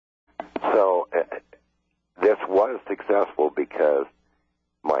So this was successful because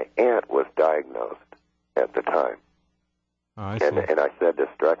my aunt was diagnosed at the time. Oh, I see. And I said to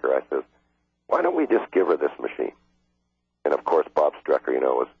Strecker, I says, why don't we just give her this machine? And, of course, Bob Strecker,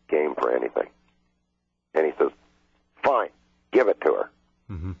 was game for anything. And he says, fine, give it to her.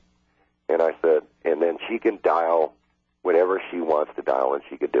 Mm-hmm. And I said, and then she can dial whatever she wants to dial, and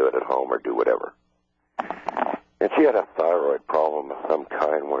she could do it at home or do whatever. And she had a thyroid problem of some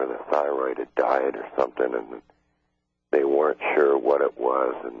kind. One of the thyroid had died or something, and they weren't sure what it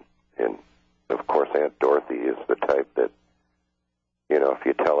was. And of course, Aunt Dorothy is the type that, if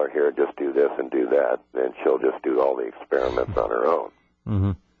you tell her, here, just do this and do that, then she'll just do all the experiments on her own.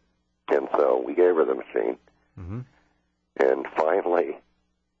 Mm-hmm. And so we gave her the machine. Mm-hmm. And finally,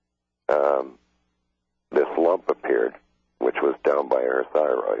 this lump appeared, which was down by her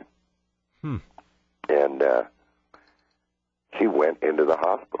thyroid. And she went into the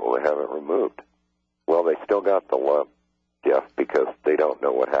hospital to have it removed. Well, they still got the lump, Jeff, because they don't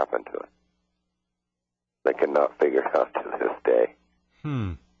know what happened to it. They cannot figure it out to this day.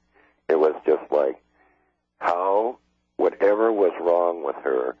 It was just like how whatever was wrong with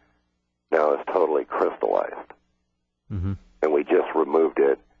her now is totally crystallized. Mm-hmm. And we just removed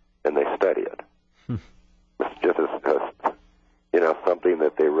it, and they study it. It's just something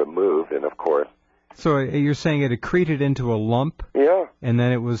that they removed, and of course. So you're saying it accreted into a lump? Yeah. And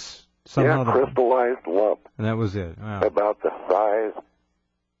then it was somehow... Yeah, crystallized lump. And that was it. Wow. About the size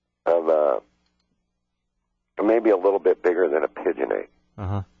of maybe a little bit bigger than a pigeon egg.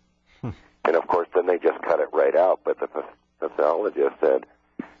 Uh-huh. And, of course, then they just cut it right out. But the pathologist said,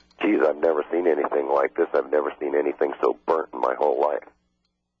 geez, I've never seen anything like this. I've never seen anything so burnt in my whole life.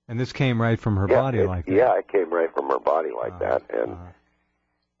 And this came right from her body like that? Yeah, it came right from her body like that. And,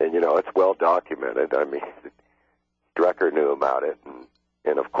 it's well documented. I mean, Strecker knew about it.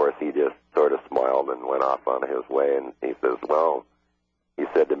 And, of course, he just sort of smiled and went off on his way. And he says, well, he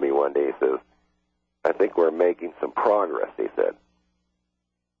said to me one day, he says, I think we're making some progress, he said,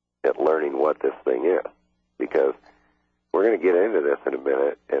 at learning what this thing is. Because we're going to get into this in a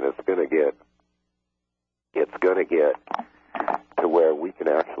minute, and it's going to get to where we can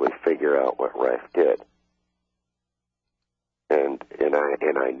actually figure out what Rife did.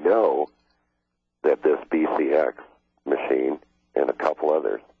 And I know that this BCX machine and a couple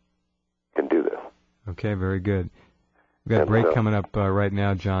others can do this. Okay, very good. We've got a break coming up right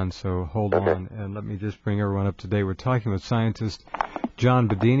now, John, so hold on. And let me just bring everyone up to date. We're talking with scientist John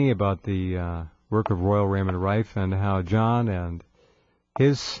Bedini about the work of Royal Raymond Rife and how John and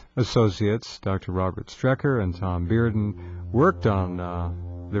his associates, Dr. Robert Strecker and Tom Bearden, worked on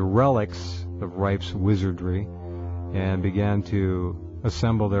the relics of Rife's wizardry and began to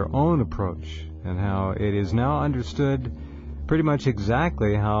assemble their own approach, and how it is now understood pretty much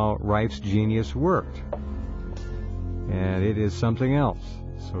exactly how Rife's genius worked. And it is something else,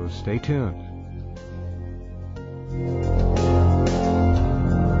 so stay tuned.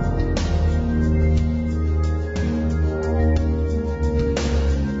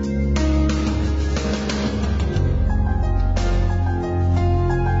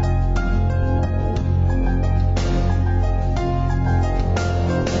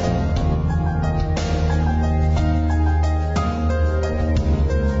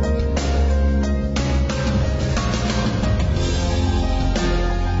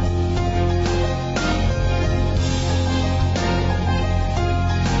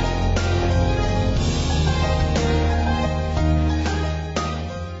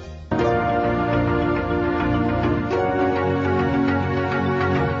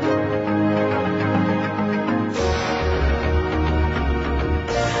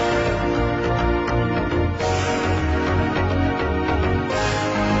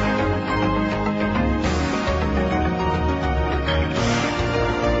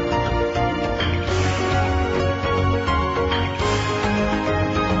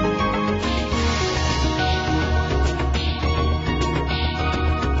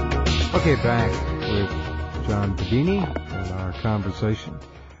 Okay, back with John Bedini and our conversation.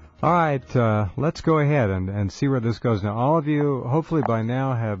 All right, let's go ahead and see where this goes. Now, all of you, hopefully by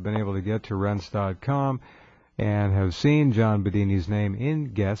now, have been able to get to Rense.com and have seen John Bedini's name in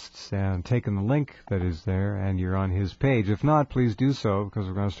guests and taken the link that is there, and you're on his page. If not, please do so, because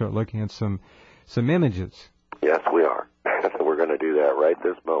we're going to start looking at some images. Yes, we are. We're going to do that right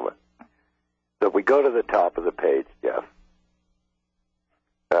this moment. So if we go to the top of the page, Jeff,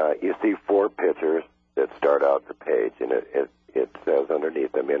 you see 4 pictures that start out the page, and it says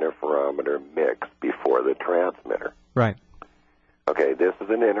underneath them interferometer mix before the transmitter. Right. Okay, this is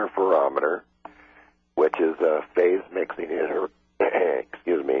an interferometer, which is a phase mixing interferometer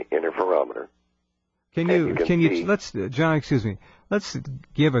interferometer. John, excuse me, let's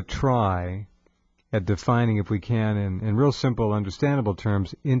give a try at defining, if we can, in real simple, understandable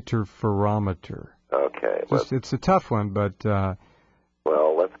terms, interferometer. Okay. It's a tough one, but...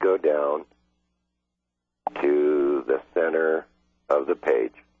 well, let's go down to the center of the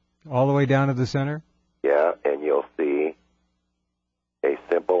page. All the way down to the center? Yeah, and you'll see a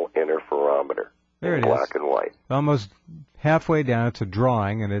simple interferometer. There it is. Black and white. Almost halfway down, it's a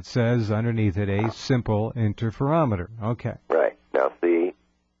drawing, and it says underneath it, a simple interferometer. Okay. Right. Now, see,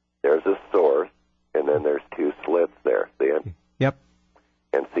 there's a source, and then there's two slits there. See it? Yep.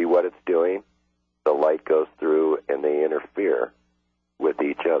 And see what it's doing? The light goes through, and they interfere with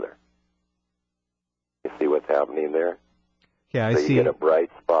each other. You see what's happening there? Yeah, I so see. You get a bright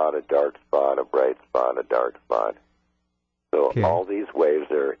spot, a dark spot, a bright spot, a dark spot. So all these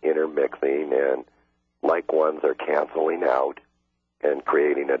waves are intermixing, and like ones are canceling out and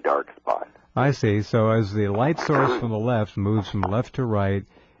creating a dark spot. I see. So as the light source from the left moves from left to right,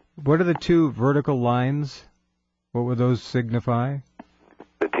 what are the two vertical lines? What would those signify?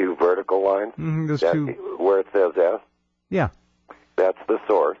 The two vertical lines? Those two. Where it says S? Yeah. That's the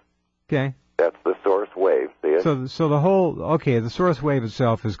source. Okay. That's the source wave. See it? So the whole, the source wave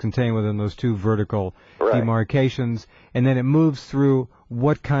itself is contained within those two vertical demarcations, and then it moves through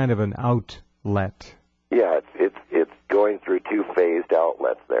what kind of an outlet? Yeah, it's going through two phased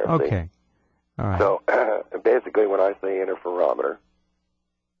outlets there. Okay. See? All right. So basically when I say interferometer,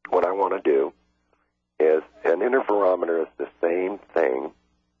 what I want to do is an interferometer is the same thing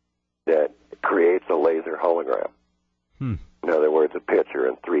that creates a laser hologram. In other words, a picture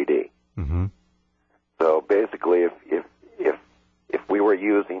in 3D. Mm-hmm. So basically, if we were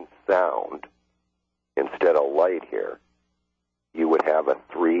using sound instead of light here, you would have a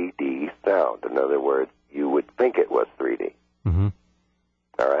 3D sound. In other words, you would think it was 3D. Mm-hmm.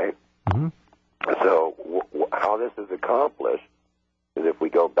 All right? Mm-hmm. So how this is accomplished is if we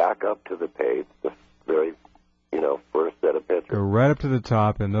go back up to the page, the very, first set of pictures. Go right up to the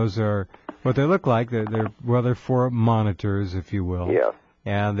top, and those are what they look like. They're four monitors, if you will. Yeah.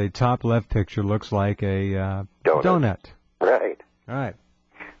 And the top left picture looks like a donut. Right. All right.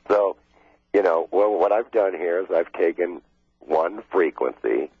 So, what I've done here is I've taken one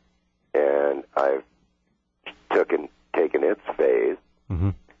frequency, and I've taken its phase,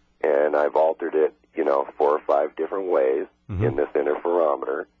 and I've altered it, 4 or 5 different ways in this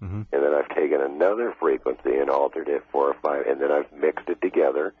interferometer, and then I've taken another frequency and altered it 4 or 5, and then I've mixed it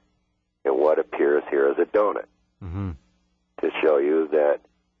together, and what appears here is a donut. To show you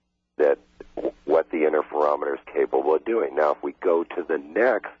that what the interferometer is capable of doing. Now, if we go to the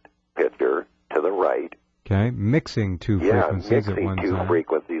next picture to the right, mixing two frequencies at one time. Mixing two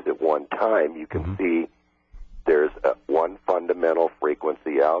frequencies at one time, you can see there's one fundamental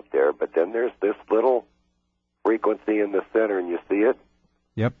frequency out there, but then there's this little frequency in the center, and you see it?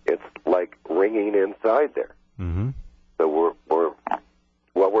 Yep. It's like ringing inside there. So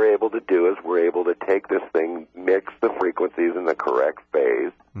what we're able to do is we're able to take this thing, mix the frequencies in the correct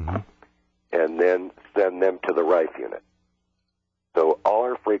phase, and then send them to the Rife unit. So all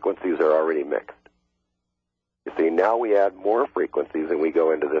our frequencies are already mixed. You see, now we add more frequencies and we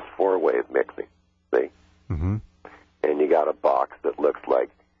go into this 4-wave mixing. See? And you got a box that looks like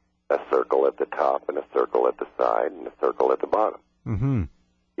a circle at the top and a circle at the side and a circle at the bottom.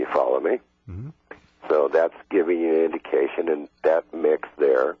 You follow me? So that's giving you an indication, and that mix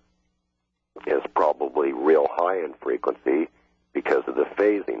there is probably real high in frequency because of the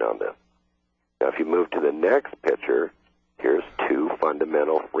phasing on this. Now, if you move to the next picture, here's 2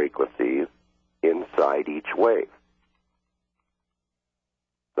 fundamental frequencies inside each wave.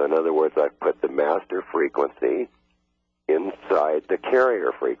 So in other words, I've put the master frequency inside the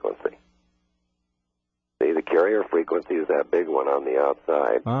carrier frequency. See, the carrier frequency is that big one on the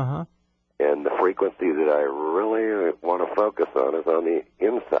outside. And the frequency that I really want to focus on is on the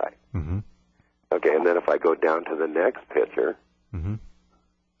inside. Okay, and then if I go down to the next picture,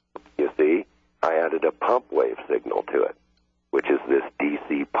 you see, I added a pump wave signal to it, which is this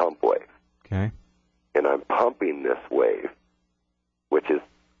DC pump wave. Okay. And I'm pumping this wave, which is,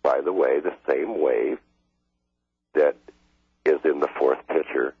 by the way, the same wave that is in the 4th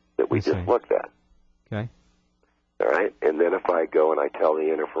picture that we just looked at. Okay. All right, and then if I go and I tell the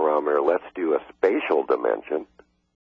interferometer, let's do a spatial dimension,